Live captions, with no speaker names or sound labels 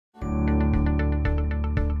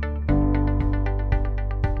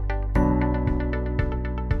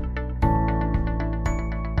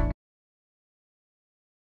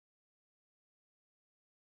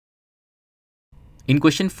In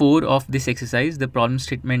question 4 of this exercise, the problem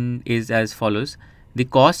statement is as follows. The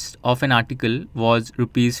cost of an article was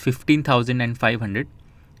rupees 15,500.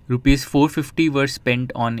 Rupees 450 were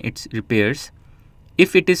spent on its repairs.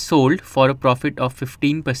 If it is sold for a profit of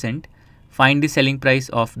 15%, find the selling price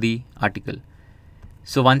of the article.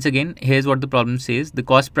 So once again, here's what the problem says. The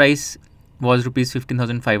cost price was rupees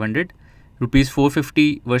 15,500. Rupees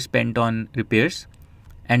 450 were spent on repairs.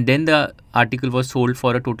 And then the article was sold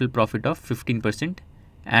for a total profit of 15%.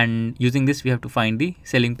 And using this, we have to find the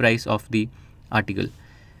selling price of the article.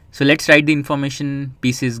 So let's write the information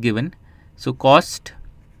pieces given. So cost,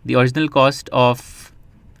 the original cost of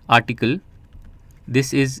article,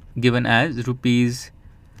 this is given as rupees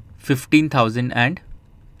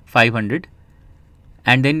 15,500.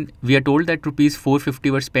 And then we are told that rupees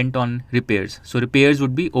 450 were spent on repairs. So repairs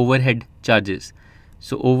would be overhead charges.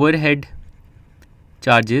 So overhead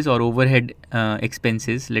charges or overhead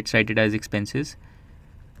expenses, let's write it as expenses.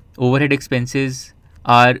 Overhead expenses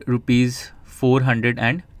are rupees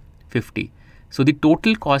 450. So the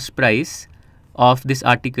total cost price of this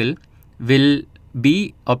article will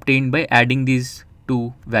be obtained by adding these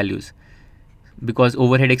two values, because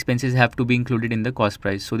overhead expenses have to be included in the cost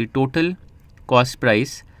price. So the total cost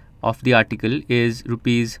price of the article is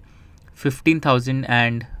rupees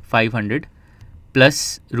 15,500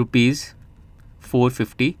 plus rupees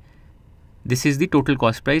 450. This is the total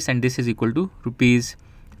cost price, and this is equal to rupees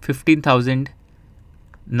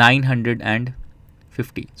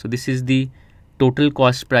 15,950. So this is the total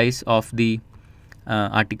cost price of the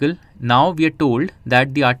article. Now we are told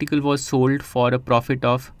that the article was sold for a profit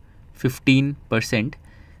of 15%.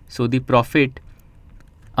 So the profit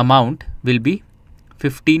amount will be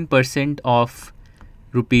 15% of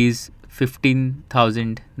rupees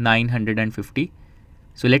 15,950.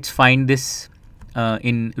 So let's find this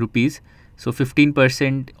in rupees. So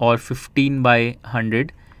 15% or 15 by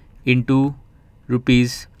 100 into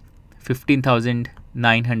rupees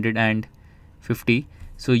 15,950.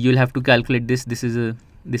 So you'll have to calculate this. This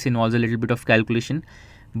involves a little bit of calculation,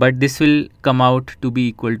 but this will come out to be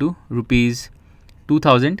equal to rupees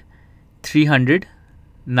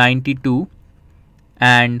 2,392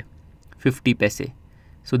 and 50 paise.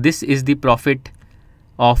 So this is the profit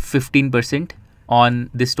of 15%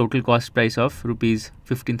 on this total cost price of rupees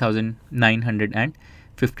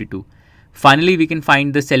 15,952. Finally, we can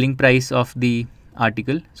find the selling price of the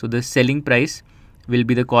article. So the selling price will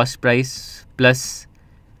be the cost price plus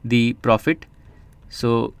the profit.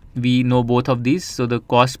 So we know both of these. So the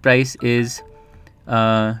cost price is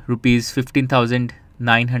rupees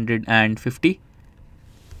 15,950.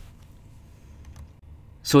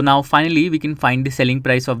 So now finally we can find the selling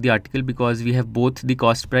price of the article, because we have both the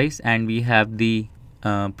cost price and we have the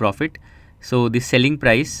profit. So the selling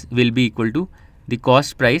price will be equal to the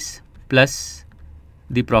cost price plus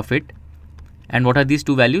the profit. And what are these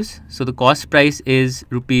two values? So the cost price is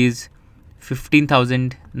rupees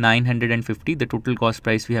 15,950, the total cost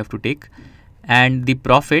price we have to take, and the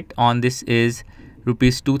profit on this is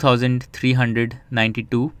rupees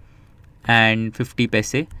 2,392 and 50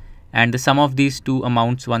 paise. And the sum of these two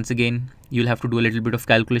amounts, once again you'll have to do a little bit of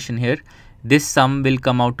calculation here. This sum will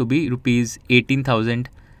come out to be rupees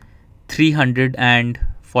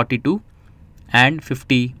 18,342 and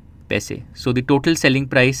 50 paise. So the total selling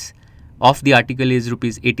price of the article is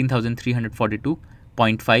rupees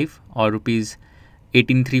 18,342.5 or rupees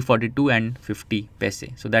 18,342 and 50 paise.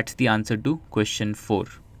 So that's the answer to question 4.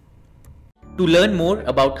 To learn more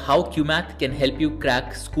about how QMath can help you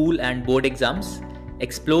crack school and board exams,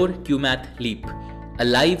 explore QMath Leap, a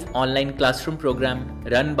live online classroom program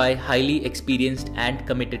run by highly experienced and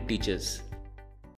committed teachers.